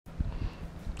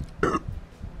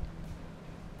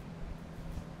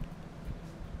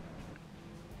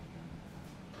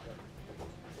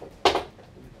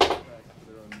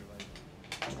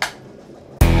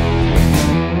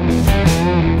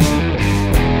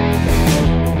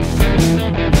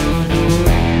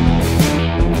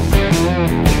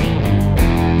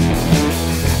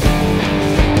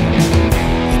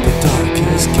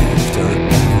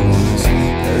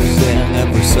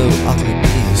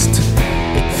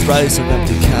Trays of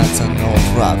empty cans and old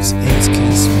wraps, his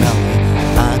skin smelling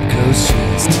and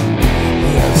gross-cheesed.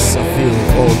 He has a few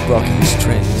old broken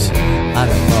strings, and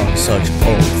among such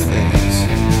old things,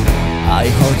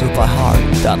 I hold up by heart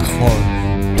that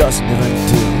horn doesn't even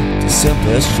do the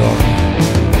simplest job.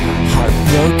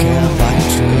 Heartbroken by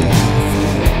true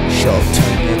love,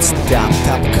 shouldering its damp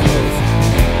cove,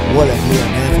 willingly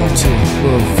unable to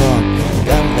move on,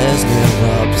 endlessly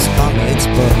rubs on its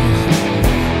bone.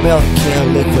 Milky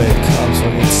and liquid comes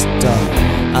when it's done,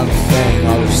 and the thing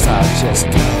others are just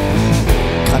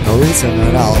gone. Got no reason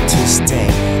at all to stay,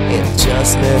 it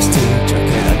just lives to drink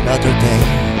it another day.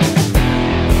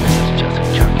 It's just a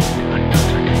journey,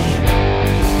 another day.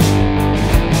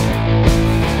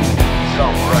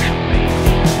 Some Russian baby.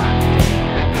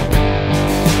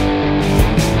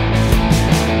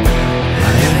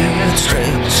 Living in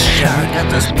streams, sharing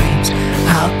endless memes.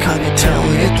 How can you tell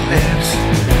it lives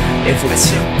if it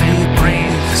simply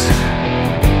breathes?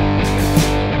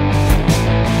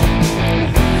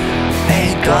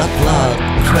 Ain't got blood,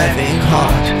 craving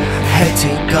heart,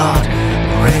 hating God,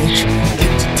 rage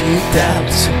into the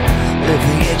depths,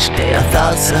 living each day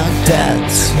 1,000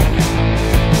 deaths.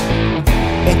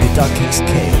 In the darkest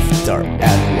cave there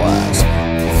ever was,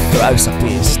 thrives a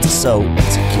beast so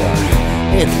insecure.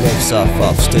 It lives off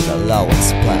of student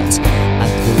allowance plans and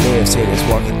believes it is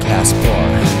working class poor,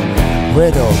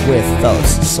 riddled with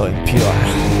thoughts so impure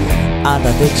and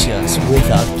addictions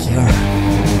without cure.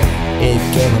 It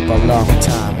gave up a long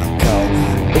time ago,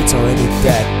 it's already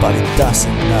dead but it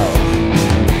doesn't know.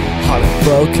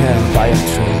 Heartbroken by a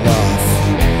true love,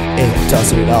 it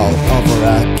does it all over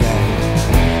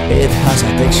again. It has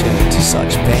addiction to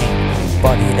such pain,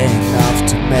 but it ain't enough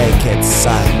to make it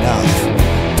sign off.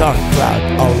 Dark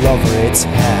cloud all over its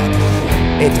head,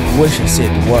 it wishes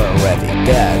it were already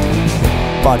dead,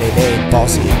 but it ain't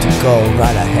bossy to go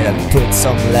right ahead and put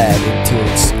some lead into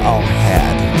its own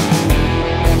head.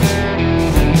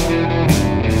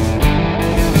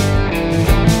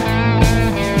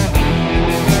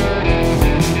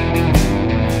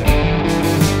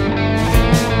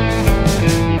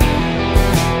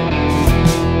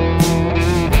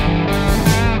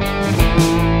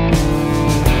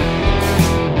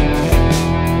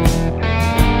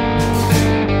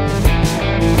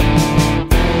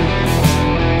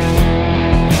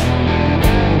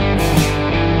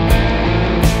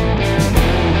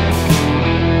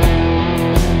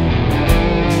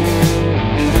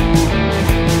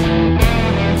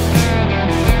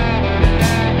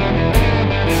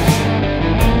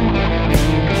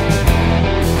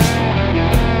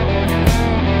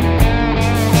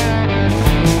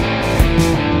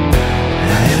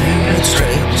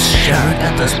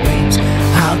 Endless means,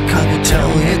 how can you tell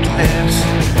it lives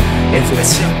if it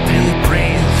simply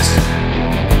breathes?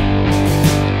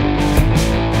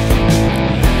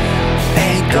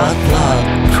 Ain't got blood,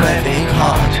 craving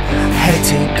heart,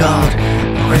 hating God,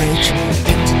 rage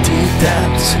into the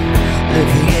depths,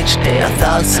 living each day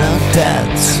 1,000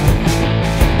 deaths.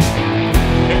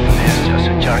 It's just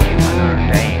a journey, another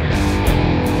day.